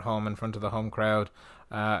better at home in front of the home crowd.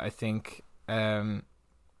 I think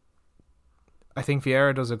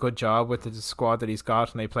Vieira does a good job with the squad that he's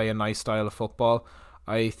got, and they play a nice style of football.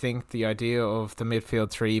 I think the idea of the midfield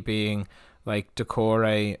 3 being like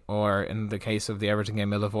Decore, or in the case of the Everton game,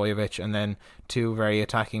 Milivojevic, and then 2 very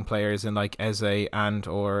attacking players in like Eze and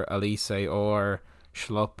or Elise or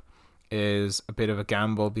Schlupp, is a bit of a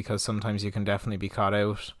gamble, because sometimes you can definitely be caught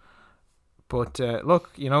out. But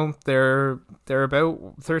look, they're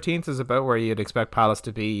about 13th is about where you'd expect Palace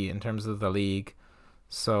to be in terms of the league.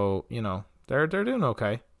 So they're doing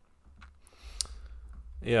okay.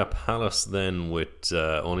 Yeah, Palace then with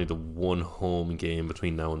only the 1 home game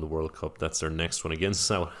between now and the World Cup. That's their next one against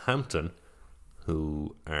Southampton,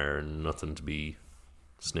 who are nothing to be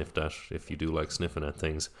sniffed at if you do like sniffing at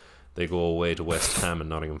things. They go away to West Ham and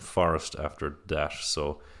Nottingham Forest after that,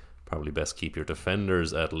 so probably best keep your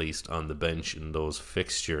defenders at least on the bench in those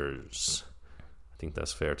fixtures. I think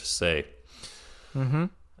that's fair to say. Mm-hmm.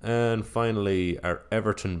 And finally, are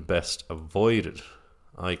Everton best avoided?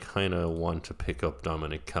 I kind of want to pick up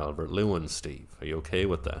Dominic Calvert-Lewin, Steve. Are you okay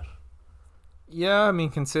with that? Yeah, I mean,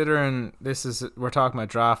 considering we're talking about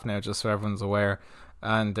draft now, just so everyone's aware,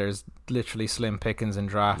 and there's literally slim pickings in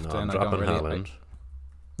draft. No, I'm and dropping I don't Haaland.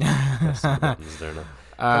 Yes, the buttons there now.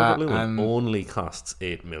 Calvert-Lewin only costs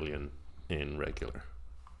 8 million in regular.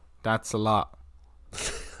 That's a lot.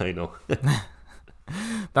 I know.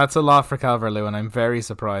 That's a lot for Calvert-Lewin. I'm very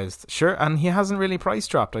surprised. Sure, and he hasn't really price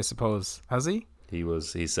dropped, I suppose, has he? He's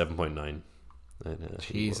 7.9.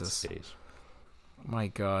 Jesus, my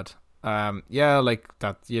God. Yeah, like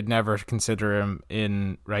that. You'd never consider him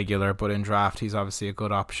in regular, but in draft, he's obviously a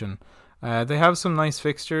good option. They have some nice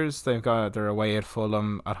fixtures. They're away at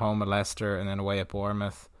Fulham, at home at Leicester, and then away at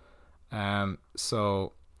Bournemouth.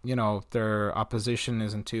 So their opposition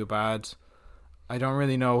isn't too bad. I don't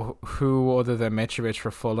really know who other than Mitrovic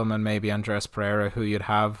for Fulham and maybe Andres Pereira who you'd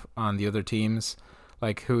have on the other teams.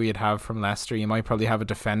 Like who you'd have from Leicester. You might probably have a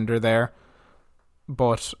defender there,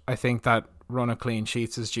 but I think that run of clean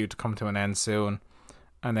sheets is due to come to an end soon.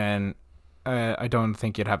 And then I don't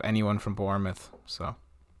think you'd have anyone from Bournemouth. So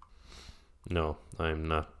no, I'm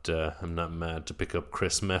not mad to pick up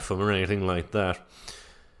Chris Meffam or anything like that.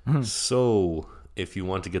 So if you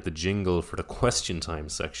want to get the jingle for the question time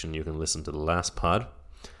section, you can listen to the last pod.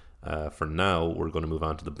 For now, we're going to move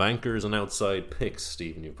on to the bankers and outside picks.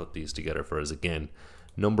 Stephen, you put these together for us again.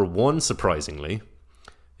 Number 1, surprisingly,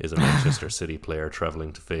 is a Manchester City player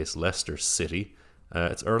travelling to face Leicester City.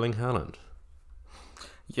 It's Erling Haaland.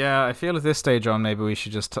 Yeah, I feel at this stage on maybe we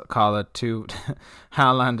should just call it 2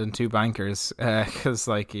 Haaland and 2 bankers, because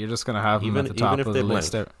like you're just going to have them at the top of the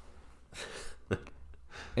list.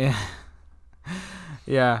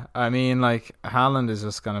 Yeah, I mean like Haaland is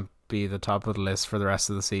just going to be the top of the list for the rest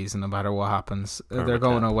of the season, no matter what happens. They're Perma-cap.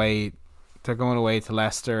 going away. They're going away to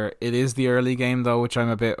Leicester. It is the early game though, which I'm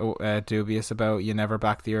a bit dubious about. You never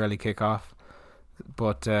back the early kickoff,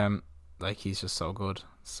 but like he's just so good.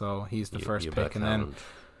 So he's the first pick, and then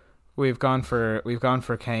we've gone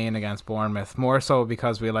for Kane against Bournemouth, more so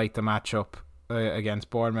because we like the matchup against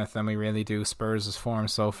Bournemouth than we really do Spurs' form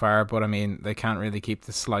so far. But I mean, they can't really keep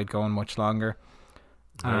the slide going much longer.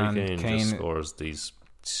 Harry Kane just scores these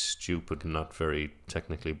stupid, not very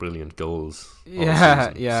technically brilliant goals. You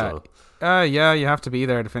have to be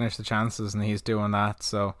there to finish the chances, and he's doing that.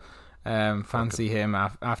 So fancy him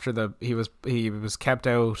after he was kept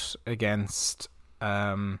out against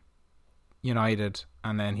United,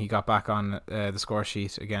 and then he got back on the score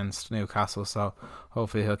sheet against Newcastle, so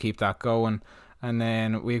hopefully he'll keep that going. And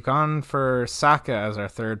then we've gone for Saka as our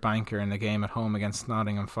third banker in the game at home against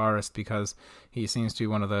Nottingham Forest, because he seems to be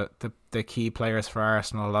one of the key players for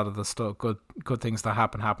Arsenal. A lot of the good things that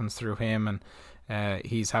happens through him, and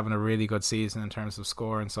he's having a really good season in terms of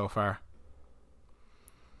scoring so far.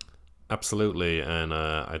 Absolutely, and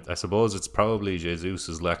I suppose it's probably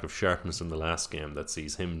Jesus' lack of sharpness in the last game that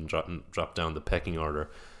sees him drop down the pecking order.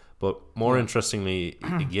 But more interestingly,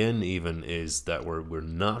 again, even is that we're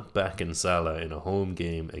not backing Salah in a home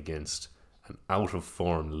game against an out of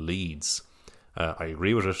form Leeds. I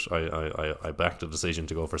agree with it. I backed the decision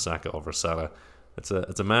to go for Saka over Salah. It's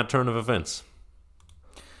a mad turn of events.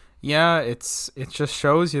 Yeah, it just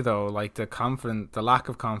shows you though, like the lack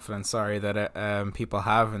of confidence, that people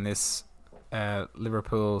have in this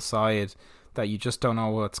Liverpool side, that you just don't know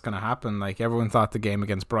what's going to happen. Like everyone thought the game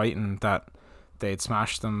against Brighton that they'd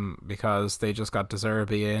smashed them because they just got De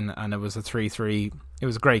Zerbi in, and it was a 3-3. It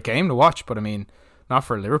was a great game to watch, but I mean, not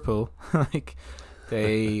for Liverpool. Like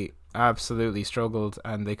they absolutely struggled,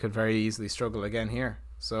 and they could very easily struggle again here.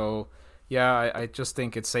 So yeah, I just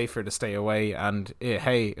think it's safer to stay away. And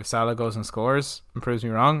hey, if Salah goes and scores and proves me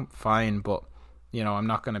wrong, fine. But I'm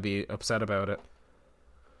not going to be upset about it.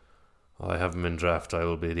 I have him in draft. I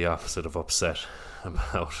will be the opposite of upset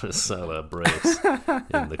about a Salah brace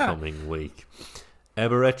in the coming week.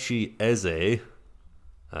 Eberechi Eze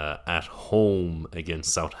at home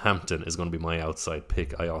against Southampton is going to be my outside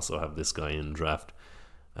pick. I also have this guy in draft.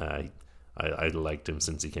 I liked him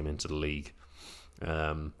since he came into the league.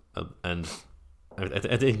 And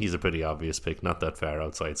I think he's a pretty obvious pick, not that far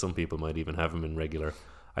outside. Some people might even have him in regular.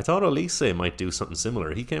 I thought Elise might do something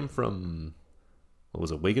similar. He came from, what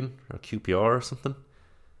was it, Wigan or QPR or something?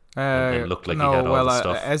 And looked like he had all the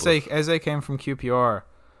stuff. Eze came from QPR.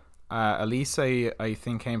 Elise, I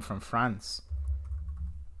think, came from France.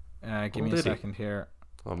 Give me a second here.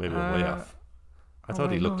 Oh, maybe I'm way off. I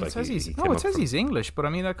thought he looked like he came it says he's English, but I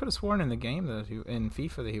mean, I could have sworn in the game in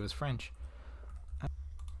FIFA that he was French.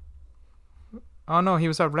 Oh no, he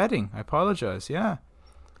was at Reading. I apologise. Yeah.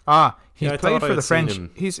 He's played for the French.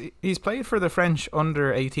 He's played for the French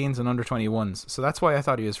under 18s and under 21s. So that's why I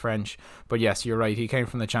thought he was French. But yes, you're right. He came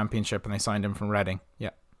from the Championship, and they signed him from Reading. Yeah.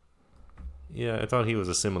 Yeah, I thought he was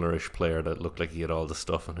a similar-ish player that looked like he had all the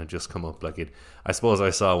stuff and had just come up like it. I suppose I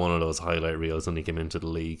saw one of those highlight reels when he came into the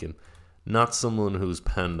league, and not someone who's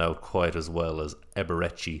panned out quite as well as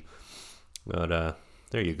Eberechi. But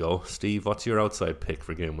there you go. Steve, what's your outside pick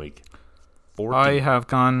for game week 14? I have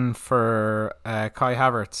gone for Kai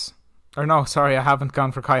Havertz. Or no, sorry, I haven't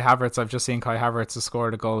gone for Kai Havertz. I've just seen Kai Havertz has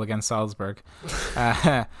scored a goal against Salzburg.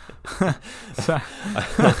 I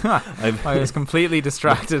was completely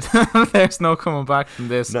distracted. There's no coming back from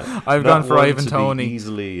this. I've gone for Ivan Toney.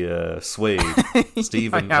 Easily swayed.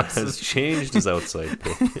 Stephen has changed his outside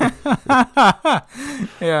pick.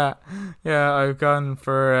 yeah. I've gone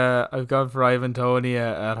for Ivan Toney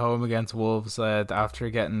at home against Wolves after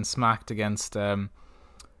getting smacked against.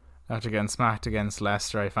 After getting smacked against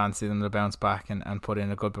Leicester, I fancy them to bounce back and put in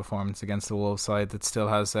a good performance against the Wolves side that still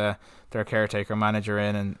has their caretaker manager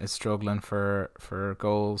in and is struggling for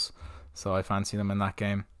goals. So I fancy them in that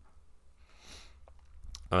game.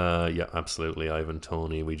 Yeah, absolutely. Ivan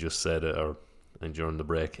Toney, we just said it, and during the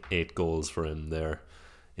break, 8 goals for him there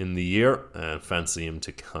in the year. Fancy him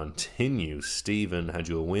to continue. Stephen, had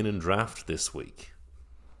you a win in draft this week?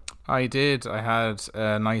 I did. I had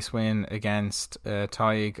a nice win against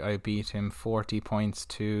Taig. I beat him 40 points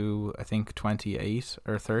to, I think, 28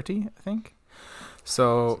 or 30, I think.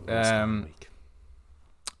 So,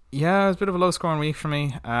 yeah, it was a bit of a low-scoring week for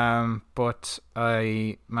me, but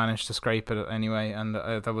I managed to scrape it anyway, and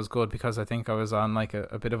that was good because I think I was on like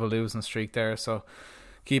a bit of a losing streak there, so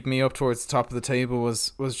keeping me up towards the top of the table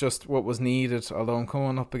was just what was needed, although I'm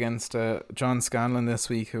coming up against John Scanlon this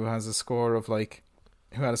week, who had a score of like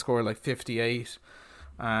 58.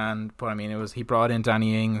 But I mean, he brought in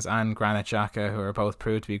Danny Ings and Granit Xhaka, who are both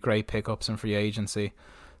proved to be great pickups in free agency.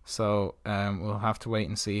 So we'll have to wait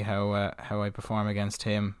and see how I perform against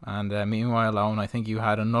him. And meanwhile, Owen, I think you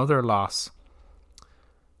had another loss.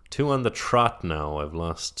 2 on the trot now. I've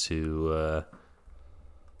lost to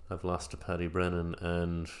Paddy Brennan,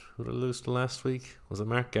 and who did I lose to last week? Was it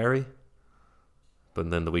Mark Gary?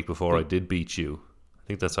 But then the week before I did beat you. I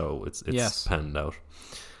think that's how it's yes. panned out.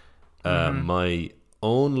 My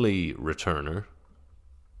only returner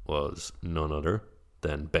was none other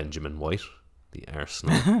than Benjamin White, the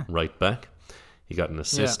Arsenal right back. He got an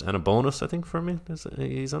assist and a bonus, I think, for me.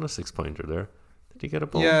 He's on a 6-pointer there. Did he get a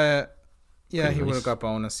bonus? Yeah, he nice. would have got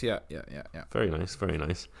bonus. Yeah. Very nice, very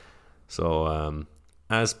nice. So,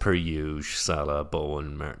 as per usual, Salah,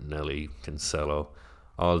 Bowen, Martinelli, Cancelo,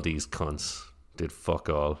 all these cunts did fuck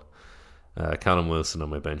all. Callum Wilson on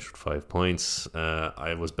my bench with 5 points.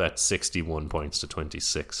 I was bet 61 points to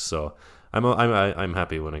 26. So I'm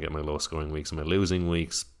happy when I get my low scoring weeks and my losing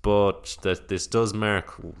weeks. But that this does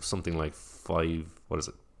mark something like 5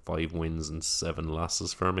 wins and 7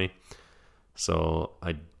 losses for me. So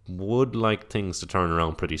I would like things to turn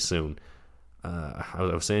around pretty soon. I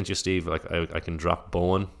was saying to you, Steve, like I can drop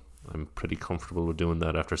Bowen. I'm pretty comfortable with doing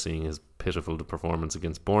that after seeing his pitiful performance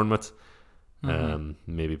against Bournemouth.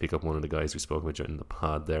 Maybe pick up one of the guys we spoke about in the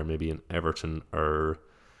pod there, maybe an Everton or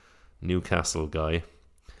Newcastle guy.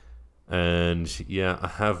 And yeah, I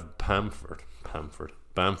have Bamford,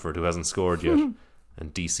 who hasn't scored yet,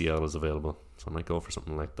 and DCL is available, so I might go for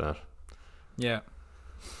something like that. Yeah.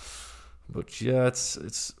 But yeah,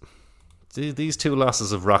 it's these 2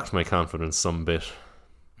 losses have rocked my confidence some bit.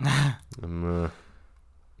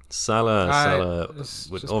 Salah with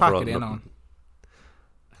just overall pack it in on.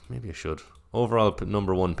 Maybe I should. Overall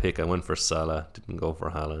number 1 pick, I went for Salah. Didn't go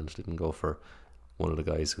for Haaland. Didn't go for one of the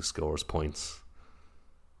guys who scores points.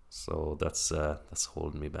 So that's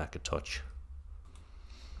holding me back a touch.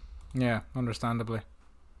 Yeah, understandably.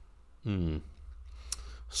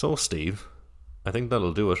 So Steve, I think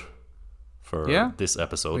that'll do it for this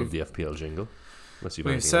episode of the FPL Jingle.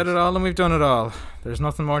 We've said it all and we've done it all. There's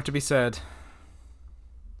nothing more to be said.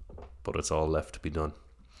 But it's all left to be done.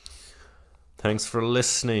 Thanks for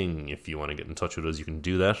listening. If you want to get in touch with us, you can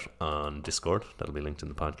do that on Discord. That'll be linked in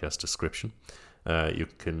the podcast description. You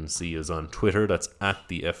can see us on Twitter. That's at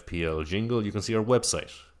the FPL Jingle. You can see our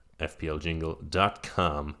website,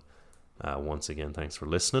 fpljingle.com. Once again, thanks for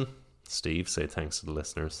listening. Steve, say thanks to the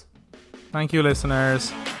listeners. Thank you,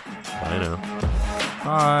 listeners. Bye now.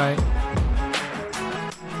 Bye.